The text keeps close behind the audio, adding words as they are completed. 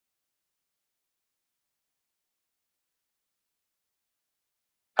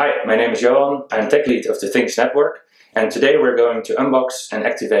Hi, my name is Johan. I'm tech lead of the Things network, and today we're going to unbox and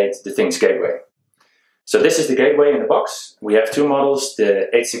activate the Things gateway. So this is the gateway in the box. We have two models, the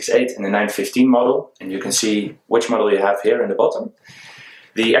 868 and the 915 model, and you can see which model you have here in the bottom.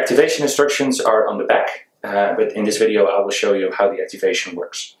 The activation instructions are on the back, but in this video I will show you how the activation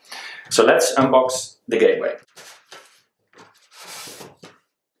works. So let's unbox the gateway.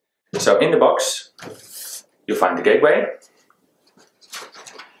 So in the box you'll find the gateway,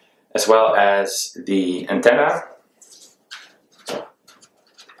 as well as the antenna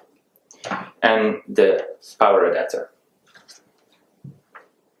and the power adapter.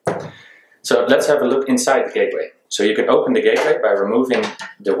 So let's have a look inside the gateway. So you can open the gateway by removing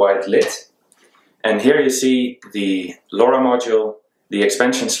the white lid, and here you see the LoRa module, the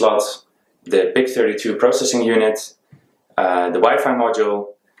expansion slot, the PIC32 processing unit, the Wi-Fi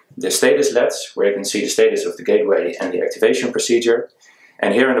module, the status LEDs where you can see the status of the gateway and the activation procedure.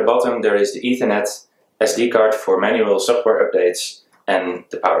 And here in the bottom there is the Ethernet SD card for manual software updates and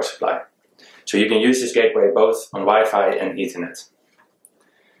the power supply. So you can use this gateway both on Wi-Fi and Ethernet.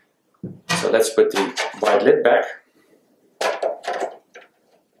 So let's put the white lid back.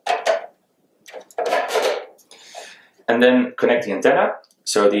 And then connect the antenna.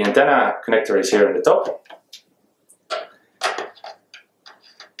 So the antenna connector is here in the top.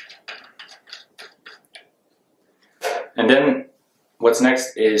 And then what's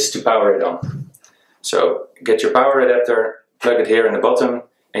next is to power it on. So get your power adapter, plug it here in the bottom,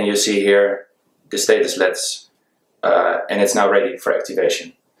 and you see here the status LEDs, and it's now ready for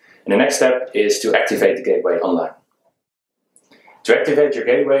activation. And the next step is to activate the gateway online. To activate your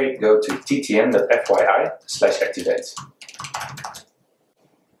gateway, go to ttn.fyi/activate.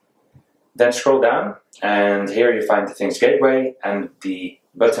 Then scroll down, and here you find the Things gateway and the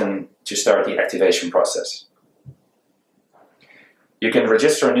button to start the activation process. You can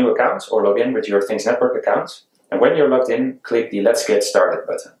register a new account or log in with your Things network account, and when you're logged in, click the Let's Get Started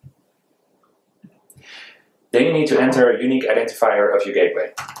button. Then you need to enter a unique identifier of your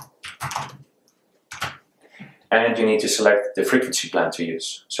gateway. And you need to select the frequency plan to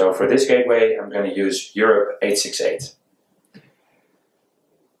use. So for this gateway, I'm going to use Europe 868.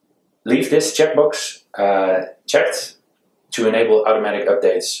 Leave this checkbox checked to enable automatic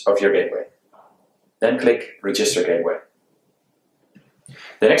updates of your gateway. Then click Register Gateway.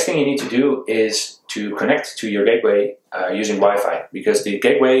 The next thing you need to do is to connect to your gateway using Wi-Fi, because the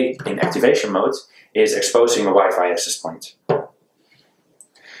gateway in activation mode is exposing a Wi-Fi access point.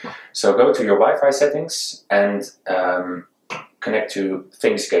 So go to your Wi-Fi settings and connect to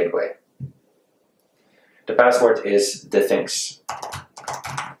Things gateway. The password is the Things.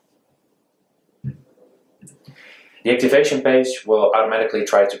 The activation page will automatically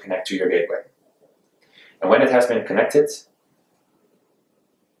try to connect to your gateway. And when it has been connected,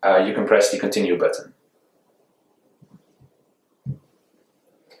 you can press the Continue button.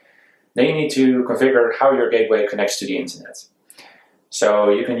 Then you need to configure how your gateway connects to the internet. So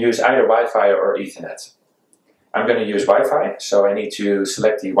you can use either Wi-Fi or Ethernet. I'm going to use Wi-Fi, so I need to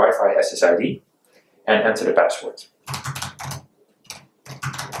select the Wi-Fi SSID and enter the password.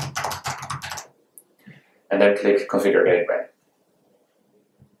 And then click Configure Gateway.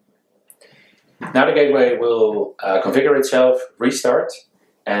 Now the gateway will configure itself, restart,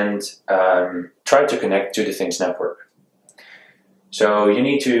 and try to connect to the Things network. So you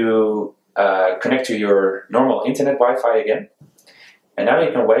need to connect to your normal internet Wi-Fi again, and now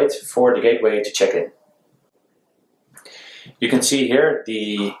you can wait for the gateway to check in. You can see here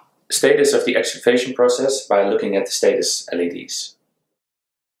the status of the activation process by looking at the status LEDs.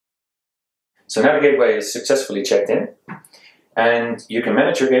 So now the gateway is successfully checked in, and you can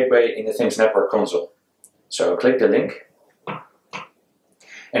manage your gateway in the Things network console. So click the link.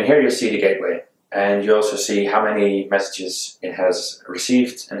 And here you see the gateway, and you also see how many messages it has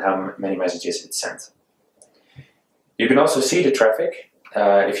received and how many messages it sent. You can also see the traffic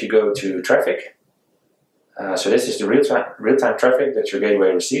if you go to Traffic. So this is the real-time traffic that your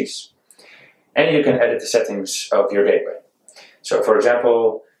gateway receives. And you can edit the settings of your gateway. So for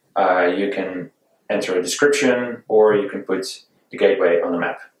example, you can enter a description, or you can put the gateway on the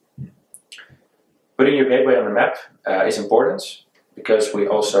map. Putting your gateway on the map is important, because we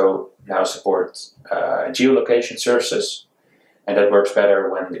also now support geolocation services, and that works better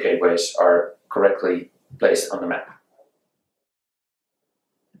when the gateways are correctly placed on the map.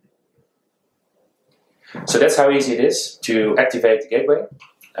 So that's how easy it is to activate the gateway.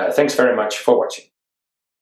 Thanks very much for watching.